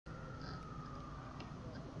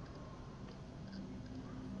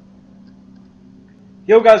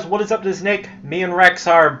Yo guys, what is up? This is Nick. Me and Rex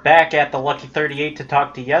are back at the Lucky 38 to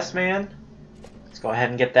talk to Yes Man. Let's go ahead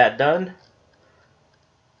and get that done.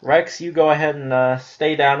 Rex, you go ahead and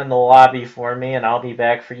stay down in the lobby for me, and I'll be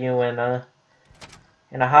back for you in a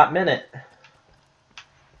hot minute.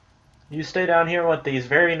 You stay down here with these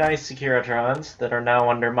very nice Securitrons that are now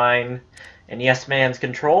under mine and Yes Man's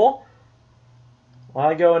control, while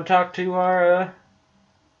I go and talk to our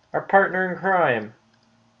partner in crime.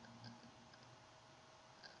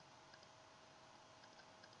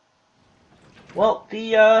 Well,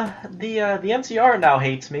 the NCR now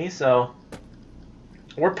hates me, so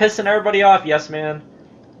we're pissing everybody off, Yes Man.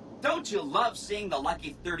 Don't you love seeing the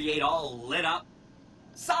Lucky 38 all lit up?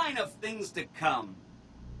 Sign of things to come.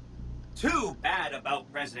 Too bad about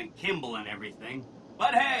President Kimball and everything.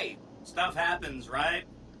 But hey, stuff happens, right?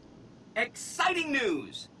 Exciting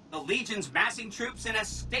news! The Legion's massing troops in a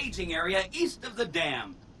staging area east of the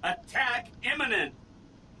dam. Attack imminent!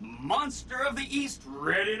 Monster of the East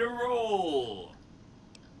ready to roll!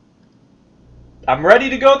 I'm ready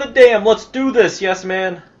to go to the dam. Let's do this, Yes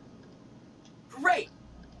Man. Great!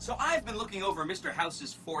 So I've been looking over Mr.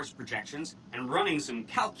 House's force projections and running some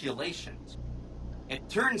calculations. It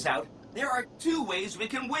turns out there are two ways we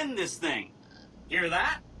can win this thing. Hear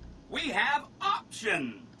that? We have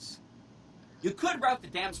options! You could route the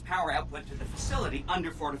dam's power output to the facility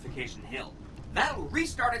under Fortification Hill. That'll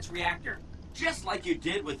restart its reactor, just like you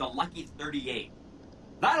did with the Lucky 38.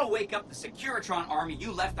 That'll wake up the Securitron army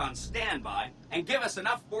you left on standby and give us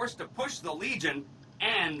enough force to push the Legion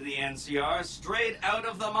and the NCR straight out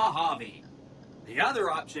of the Mojave. The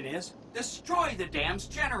other option is destroy the dam's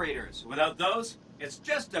generators. Without those, it's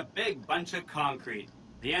just a big bunch of concrete.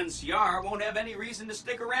 The NCR won't have any reason to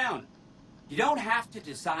stick around. You don't have to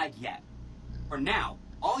decide yet. For now,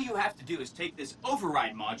 all you have to do is take this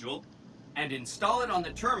override module and install it on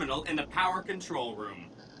the terminal in the power control room.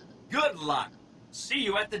 Good luck. See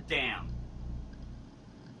you at the dam.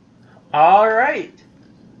 Alright.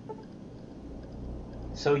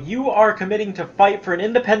 So you are committing to fight for an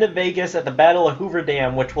independent Vegas at the Battle of Hoover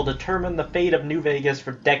Dam, which will determine the fate of New Vegas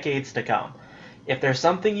for decades to come. If there's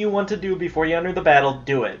something you want to do before you enter the battle,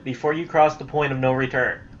 do it, before you cross the point of no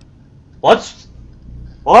return. Let's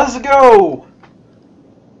go!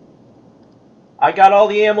 I got all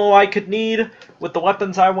the ammo I could need with the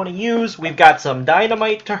weapons I want to use. We've got some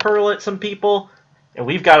dynamite to hurl at some people. And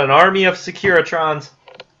we've got an army of Securitrons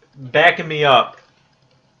backing me up.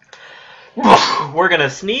 We're going to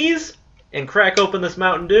sneeze and crack open this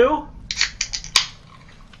Mountain Dew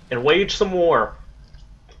and wage some war.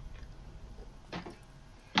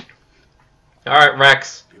 Alright,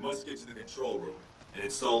 Rex. We must get to the control room and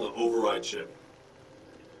install the override chip.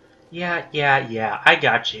 Yeah, I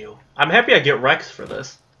got you. I'm happy I get Rex for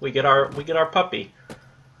this. We get our puppy.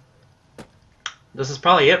 This is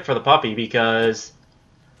probably it for the puppy because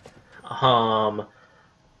I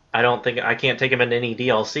can't take him into any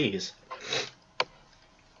DLCs.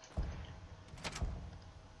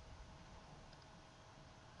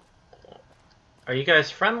 Are you guys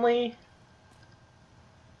friendly?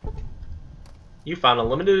 You found a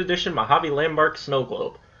limited edition Mojave Landmark snow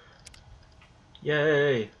globe.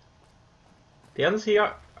 Yay. The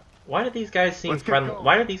NCR. Why do these guys seem friendly?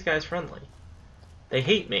 Why are these guys friendly? They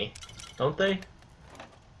hate me, don't they?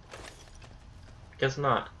 Guess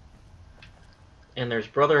not. And there's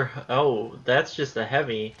brother. Oh, that's just a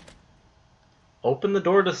heavy. Open the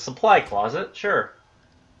door to the supply closet. Sure.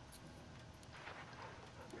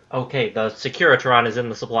 Okay, the Securitron is in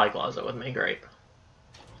the supply closet with me. Great.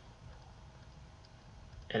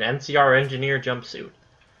 An NCR engineer jumpsuit.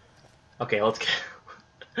 Okay, let's get.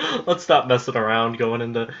 Let's stop messing around going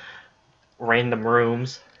into random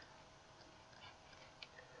rooms.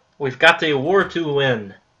 We've got a war to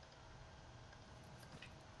win.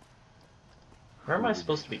 Where am I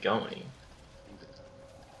supposed to be going?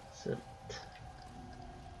 Is it...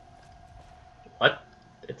 What?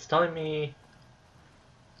 It's telling me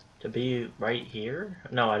to be right here?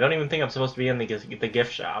 No, I don't even think I'm supposed to be in the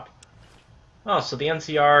gift shop. Oh, so the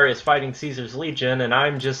NCR is fighting Caesar's Legion, and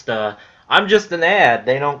I'm just an ad.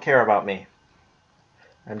 They don't care about me.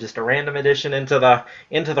 I'm just a random addition into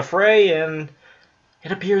the fray, and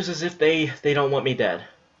it appears as if they don't want me dead.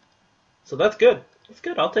 So that's good. That's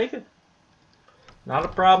good. I'll take it. Not a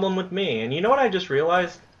problem with me. And you know what I just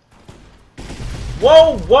realized?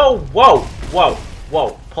 Whoa!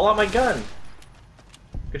 Pull out my gun.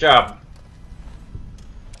 Good job.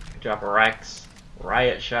 Good job, Rex.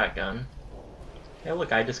 Riot shotgun. Hey,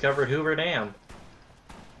 look, I discovered Hoover Dam.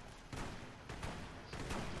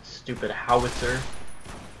 Stupid howitzer.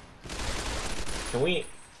 Can we...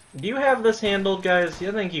 Do you have this handled, guys?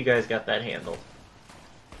 I think you guys got that handled.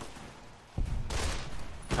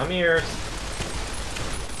 Come here.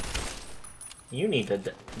 You need to...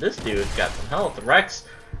 This dude's got some health. Rekt's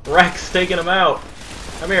taking him out.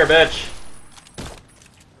 Come here, bitch.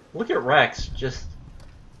 Look at Rex just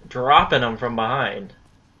dropping him from behind.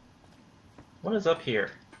 What is up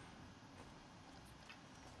here?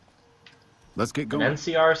 Let's get An going.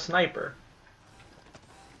 NCR sniper.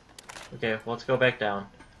 Okay, let's go back down.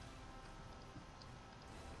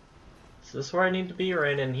 Is this where I need to be?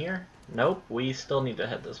 Right in here? Nope, we still need to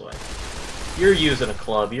head this way. You're using a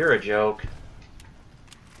club. You're a joke.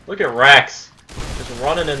 Look at Rex. Just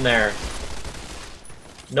running in there.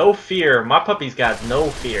 No fear. My puppy's got no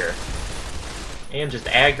fear. And just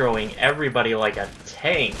aggroing everybody like a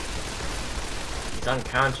tank. He's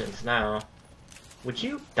unconscious now. Would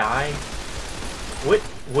you die?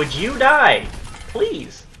 Would you die?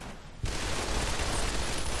 Please.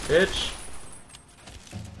 Bitch.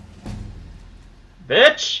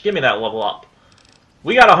 Bitch! Give me that level up.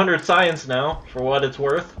 We got 100 science now, for what it's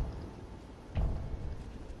worth.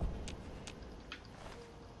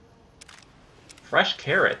 Fresh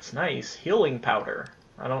carrots, nice. Healing powder.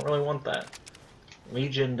 I don't really want that.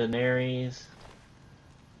 Legion Denarius.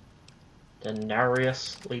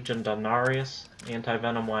 Legion Denarius.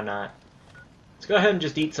 Anti-venom, why not? Let's go ahead and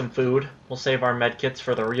just eat some food. We'll save our medkits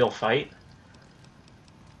for the real fight.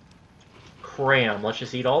 Cram. Let's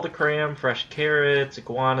just eat all the cram. Fresh carrots,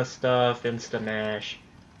 iguana stuff, Insta-mash,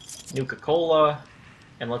 Nuka-Cola,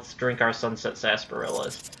 and let's drink our Sunset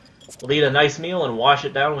Sarsaparillas. We'll eat a nice meal and wash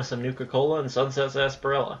it down with some Nuka-Cola and Sunset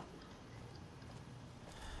Sarsaparilla.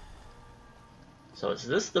 So is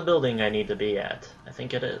this the building I need to be at? I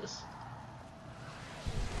think it is.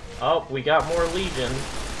 Oh, we got more Legion.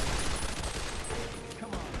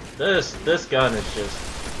 This gun is just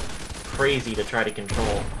crazy to try to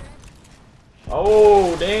control.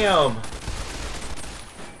 Oh, damn!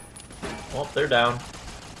 Oh, they're down.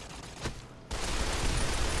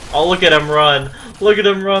 Oh, look at him run! Look at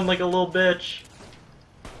him run like a little bitch!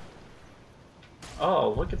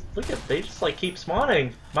 Oh, look at, they just like keep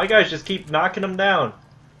spawning. My guys just keep knocking them down.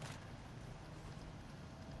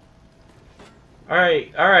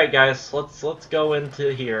 Alright guys, let's go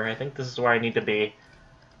into here. I think this is where I need to be.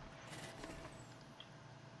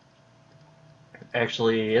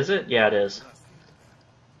 Actually, is it? Yeah, it is.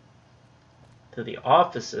 To the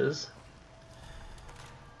offices.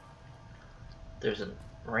 There's a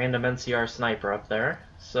random NCR sniper up there.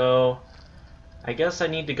 So, I guess I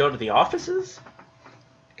need to go to the offices?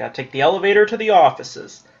 Gotta take the elevator to the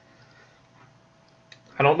offices.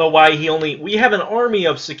 I don't know why we have an army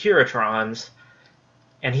of Securitrons,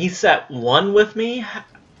 and he set one with me?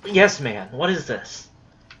 Yes, man, what is this?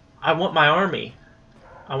 I want my army.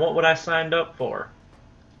 I want what I signed up for.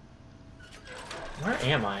 Where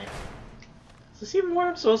am I? Is this even where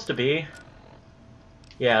I'm supposed to be?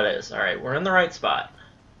 Yeah, it is. Alright, we're in the right spot.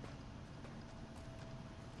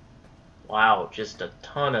 Wow, just a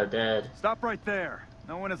ton of dead. Stop right there.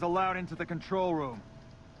 No one is allowed into the control room.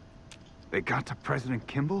 They got to President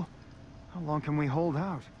Kimball? How long can we hold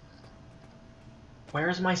out?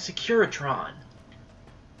 Where's my Securitron?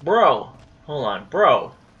 Bro! Hold on,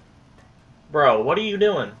 bro. Bro, what are you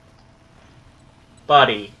doing?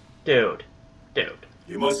 Buddy. Dude.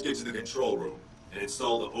 You must get to the control room and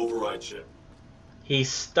install the override chip.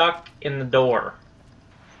 He's stuck in the door.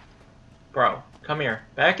 Bro, come here.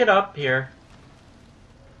 Back it up here.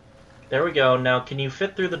 There we go. Now, can you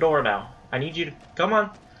fit through the door now? I need you to... Come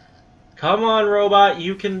on. Come on, robot.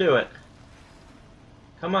 You can do it.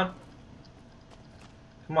 Come on.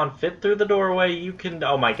 Come on, fit through the doorway. You can...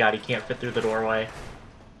 Oh my god, he can't fit through the doorway.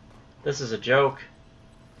 This is a joke.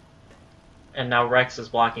 And now Rex is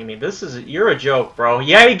blocking me. You're a joke, bro.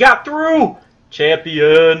 Yeah, he got through!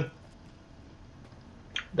 Champion!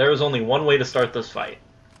 There was only one way to start this fight.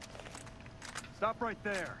 Stop right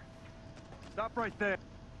there. Stop right there.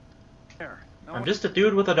 I'm just a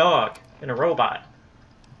dude with a dog and a robot.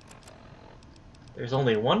 There's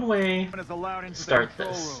only one way to start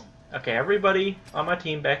this. Okay, everybody on my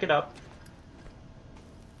team, back it up.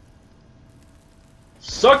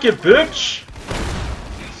 Suck it, bitch!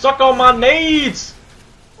 Suck on my nades!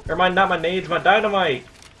 Or not my nades, my dynamite!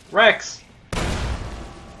 Rex!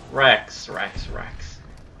 Rex.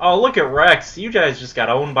 Oh, look at Rex! You guys just got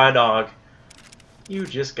owned by a dog. You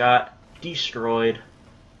just got destroyed.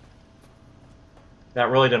 That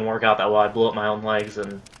really didn't work out that well. I blew up my own legs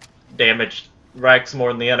and damaged Rex more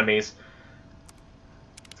than the enemies.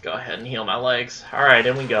 Let's go ahead and heal my legs. Alright,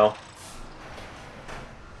 in we go.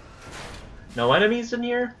 No enemies in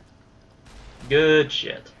here? Good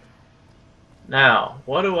shit. Now,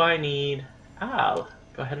 what do I need? Go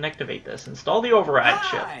ahead and activate this. Install the override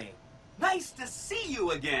chip. Nice to see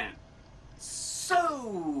you again.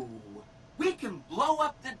 So, we can blow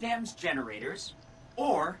up the dam's generators,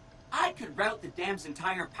 or I could route the dam's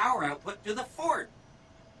entire power output to the fort.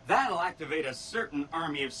 That'll activate a certain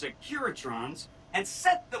army of Securitrons and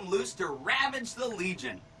set them loose to ravage the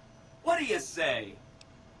Legion. What do you say?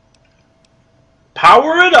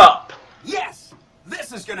 Power it up! Yes!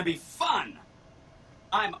 This is gonna be fun!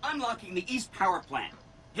 I'm unlocking the East Power Plant.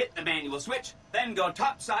 Hit the manual switch, then go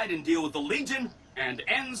topside and deal with the Legion and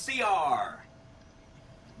NCR.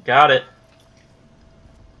 Got it.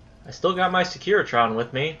 I still got my Securitron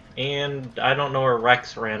with me, and I don't know where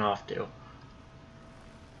Rex ran off to.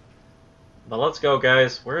 But let's go,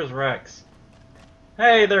 guys. Where's Rex?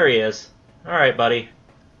 Hey, there he is. Alright, buddy.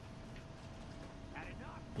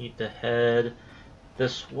 Need to head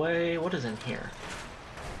this way. What is in here?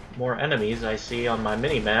 More enemies I see on my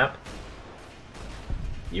mini-map.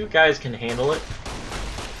 You guys can handle it.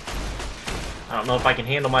 I don't know if I can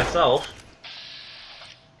handle myself.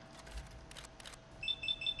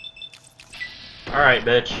 Alright,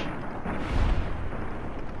 bitch.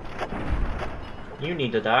 You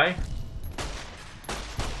need to die.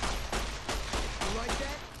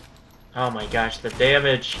 Oh my gosh, the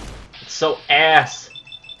damage. It's so ass.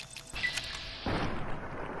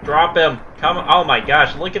 Drop him. Come on. Oh my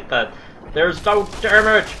gosh, look at that. There's no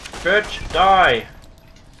damage. Bitch, die.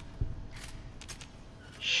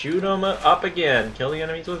 Shoot him up again. Kill the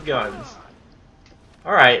enemies with guns.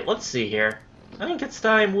 Alright, let's see here. I think it's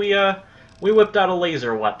time we whipped out a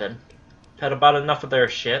laser weapon. Had about enough of their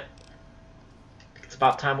shit. It's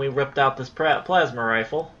about time we ripped out this plasma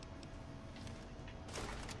rifle.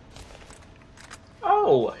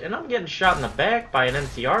 Oh, and I'm getting shot in the back by an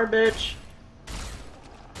NCR bitch.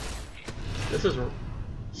 This is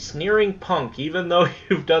sneering punk. Even though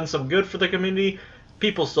you've done some good for the community,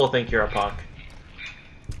 people still think you're a punk.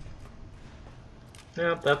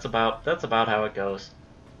 Yeah, that's about how it goes.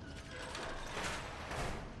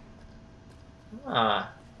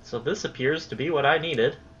 Ah, so this appears to be what I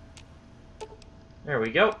needed. There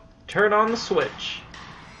we go. Turn on the switch.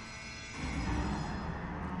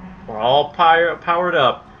 We're all powered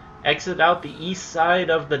up. Exit out the east side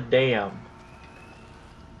of the dam.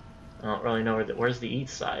 I don't really know where's the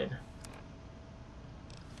east side.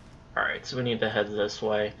 Alright, so we need to head this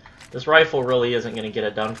way. This rifle really isn't going to get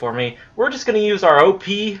it done for me. We're just going to use our OP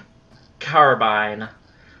carbine.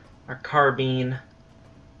 Our carbine.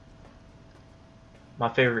 My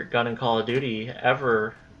favorite gun in Call of Duty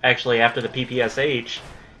ever, actually after the PPSH,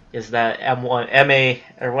 is that M1,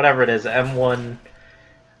 MA, or whatever it is, M1,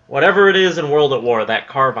 whatever it is in World at War, that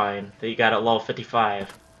carbine that you got at level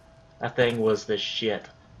 55. That thing was the shit.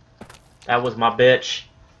 That was my bitch.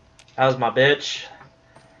 That was my bitch.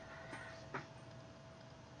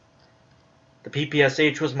 The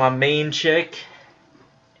PPSH was my main chick,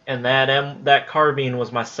 and that carbine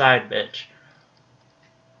was my side bitch.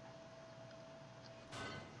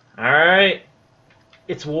 Alright.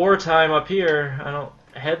 It's wartime up here. I don't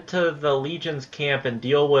head to the Legion's camp and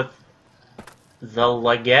deal with the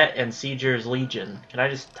Legette and Sieger's Legion. Can I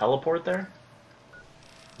just teleport there?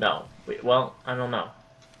 No. Wait, well, I don't know.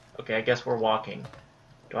 Okay, I guess we're walking.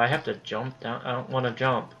 Do I have to jump down? I don't want to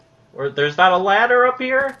jump. There's not a ladder up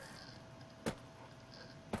here?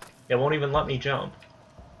 It won't even let me jump.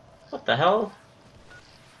 What the hell?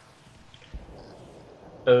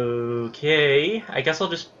 Okay, I guess I'll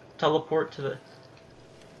just teleport to the...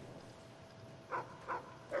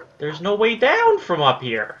 There's no way down from up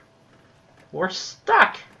here. We're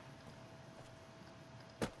stuck.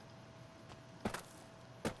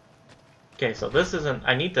 Okay, so this isn't...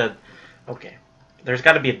 I need to... Okay. There's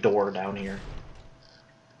got to be a door down here.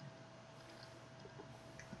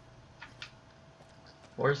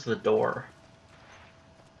 Where's the door?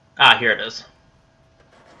 Ah, here it is.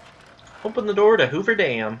 Open the door to Hoover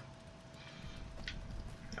Dam.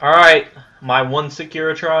 Alright, my one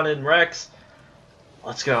Securitron and Rex.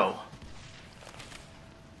 Let's go.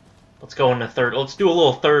 Let's go into third. Let's do a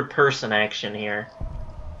little third person action here.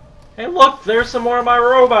 Hey, look, there's some more of my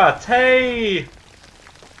robots. Hey!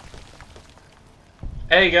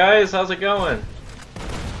 Hey guys, how's it going?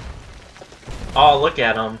 Oh, look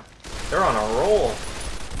at them. They're on a roll.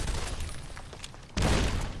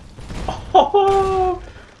 Oh!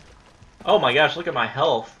 Oh my gosh, look at my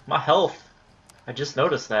health. My health. I just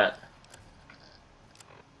noticed that.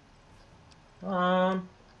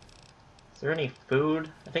 Is there any food?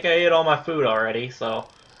 I think I ate all my food already, so...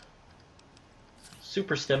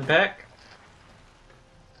 Super stim pack.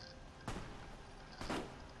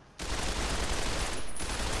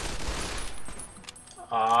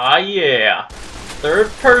 Ah, yeah. Third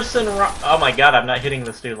person. Oh my god, I'm not hitting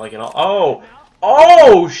this dude like at all. Oh!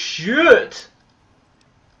 Oh, shit!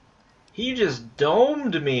 He just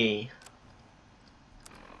domed me.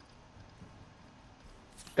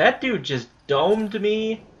 That dude just domed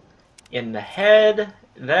me in the head.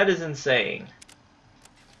 That is insane.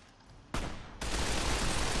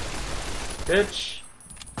 Bitch.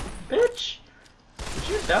 Bitch. Did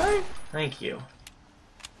you die? Thank you.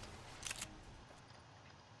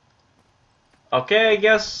 Okay, I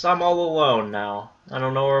guess I'm all alone now. I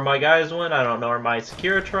don't know where my guys went. I don't know where my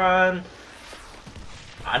Securitron.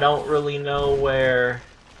 I don't really know where...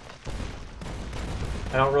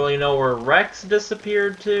 I don't really know where Rex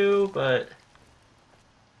disappeared to, but...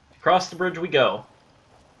 across the bridge we go.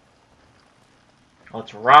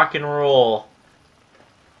 Let's rock and roll.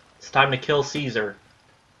 It's time to kill Caesar.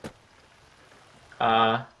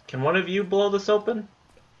 Can one of you blow this open?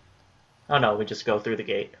 Oh no, we just go through the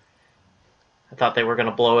gate. I thought they were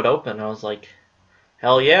gonna blow it open. I was like,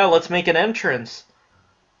 hell yeah, let's make an entrance.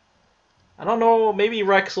 I don't know, maybe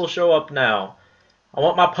Rex will show up now. I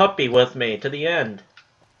want my puppy with me to the end.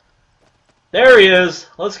 There he is!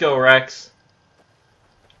 Let's go, Rex.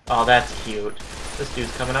 Oh, that's cute. This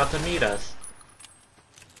dude's coming out to meet us.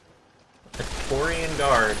 A Torian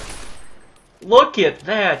guard. Look at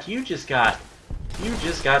that! You just got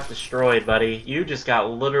destroyed, buddy. You just got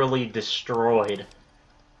literally destroyed.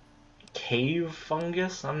 Cave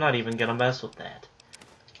fungus? I'm not even gonna mess with that.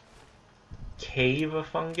 Cave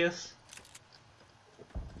fungus?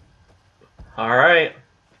 Alright.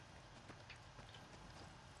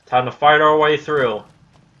 Time to fight our way through.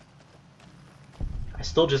 I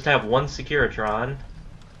still just have one Securitron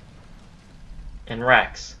and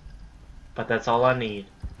Rex. But that's all I need.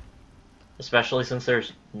 Especially since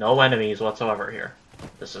there's no enemies whatsoever here.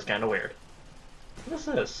 This is kind of weird. What is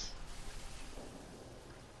this?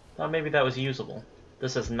 Thought maybe that was usable.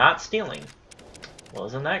 This is not stealing. Well,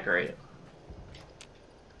 isn't that great?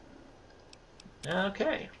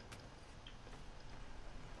 Okay.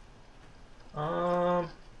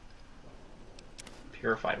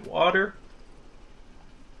 Purified water.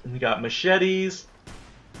 We got machetes.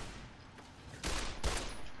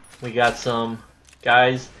 We got some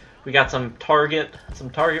guys. We got some target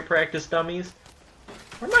practice dummies.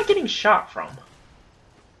 Where am I getting shot from?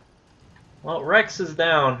 Well, Rex is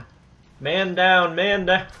down. Man down, man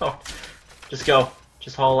down. Just go.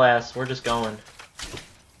 Just haul ass. We're just going.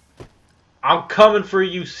 I'm coming for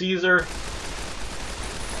you, Caesar.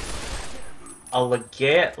 A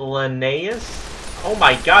Linnaeus? Oh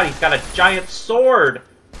my god, he's got a giant sword!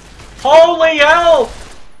 Holy hell!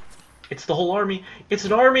 It's the whole army. It's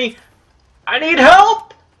an army! I need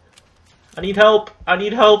help! I need help. I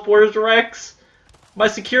need help. Where's Rex? My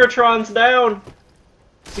Securitron's down.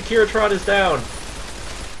 Securitron is down.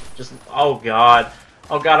 Just, oh god.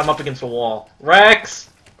 Oh god, I'm up against a wall. Rex!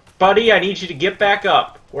 Buddy, I need you to get back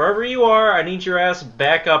up. Wherever you are, I need your ass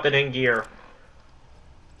back up and in gear.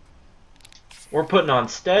 We're putting on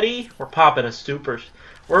steady. We're popping a super...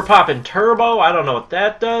 We're popping turbo. I don't know what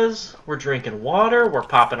that does. We're drinking water. We're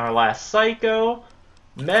popping our last psycho.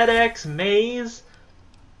 Med-X, Maze.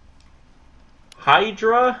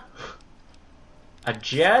 Hydra. A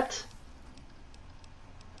jet.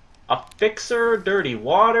 A fixer. Dirty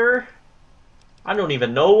water. I don't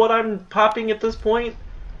even know what I'm popping at this point.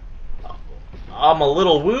 I'm a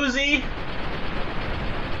little woozy.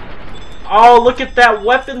 Oh, look at that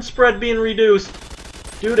weapon spread being reduced.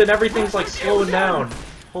 Dude, and everything's like slowing down.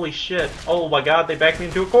 Holy shit. Oh my god, they backed me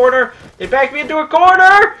into a corner. They backed me into a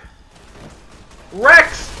corner!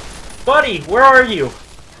 Rex! Buddy, where are you?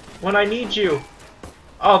 When I need you.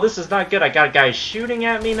 Oh, this is not good. I got guys shooting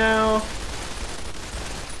at me now.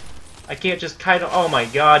 I can't just kind of... Oh my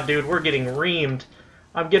god, dude, we're getting reamed.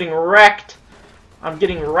 I'm getting wrecked. I'm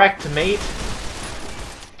getting wrecked, mate.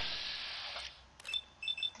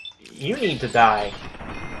 You need to die.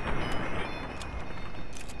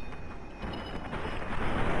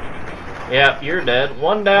 Yep, you're dead.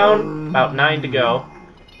 One down, about 9 to go.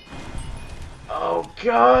 Oh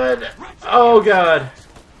god. Oh god.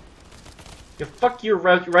 You fuck your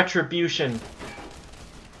retribution.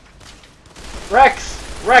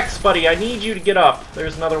 Rex! Rex, buddy, I need you to get up.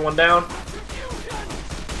 There's another one down.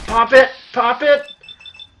 Pop it! Pop it!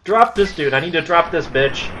 Drop this dude. I need to drop this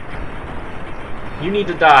bitch. You need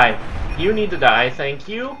to die. You need to die, thank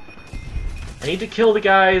you. I need to kill the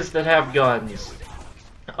guys that have guns.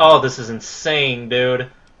 Oh, this is insane,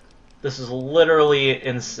 dude. This is literally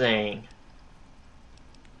insane.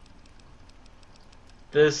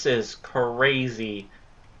 This is crazy.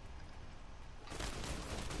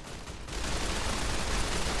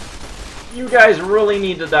 You guys really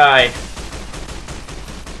need to die.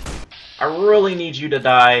 I really need you to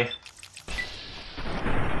die.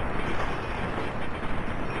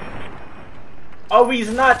 Oh,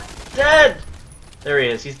 he's not dead! There he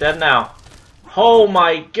is. He's dead now. Oh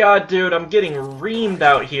my god, dude. I'm getting reamed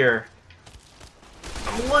out here.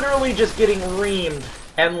 I'm literally just getting reamed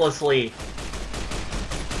endlessly.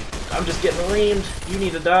 I'm just getting reamed. You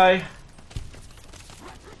need to die.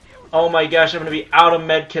 Oh my gosh, I'm gonna be out of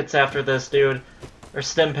medkits after this, dude. Or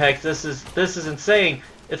stim packs. This is insane.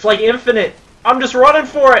 It's like infinite. I'm just running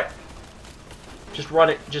for it. Just run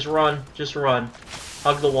it. Just run. Just run.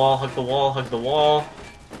 Hug the wall. Hug the wall. Hug the wall.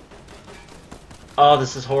 Oh,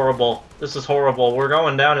 this is horrible. This is horrible. We're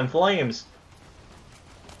going down in flames.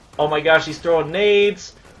 Oh my gosh, he's throwing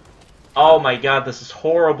nades. Oh my god, this is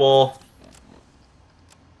horrible.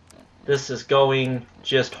 This is going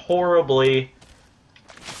just horribly.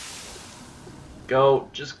 Go.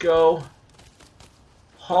 Just go.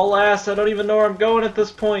 Haul ass. I don't even know where I'm going at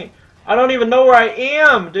this point. I don't even know where I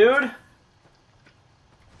am, dude.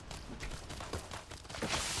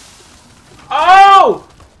 Oh!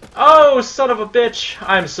 Oh, son of a bitch.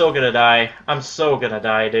 I'm so gonna die. I'm so gonna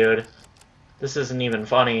die, dude. This isn't even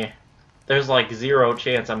funny. There's like 0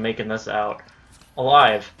 chance I'm making this out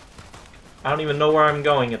alive. I don't even know where I'm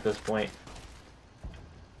going at this point.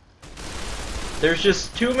 There's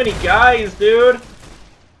just too many guys, dude.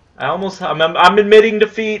 I'm admitting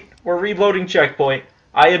defeat. We're reloading checkpoint.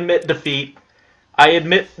 I admit defeat. I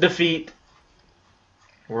admit defeat.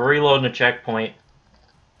 We're reloading a checkpoint.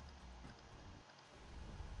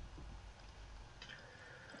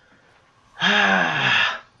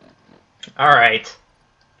 Alright.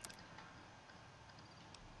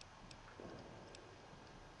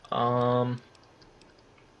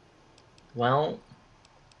 Well,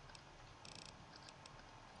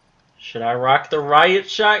 should I rock the riot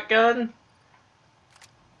shotgun?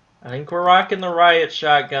 I think we're rocking the riot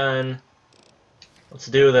shotgun. Let's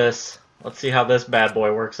do this. Let's see how this bad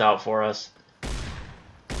boy works out for us.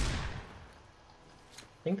 I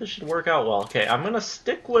think this should work out well. Okay, I'm gonna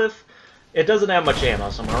stick with... It doesn't have much ammo,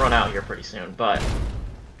 so I'm gonna run out here pretty soon, but...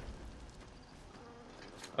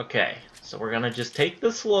 Okay, so we're gonna just take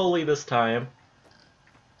this slowly this time.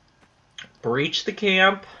 Breach the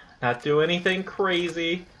camp. Not do anything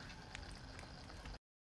crazy.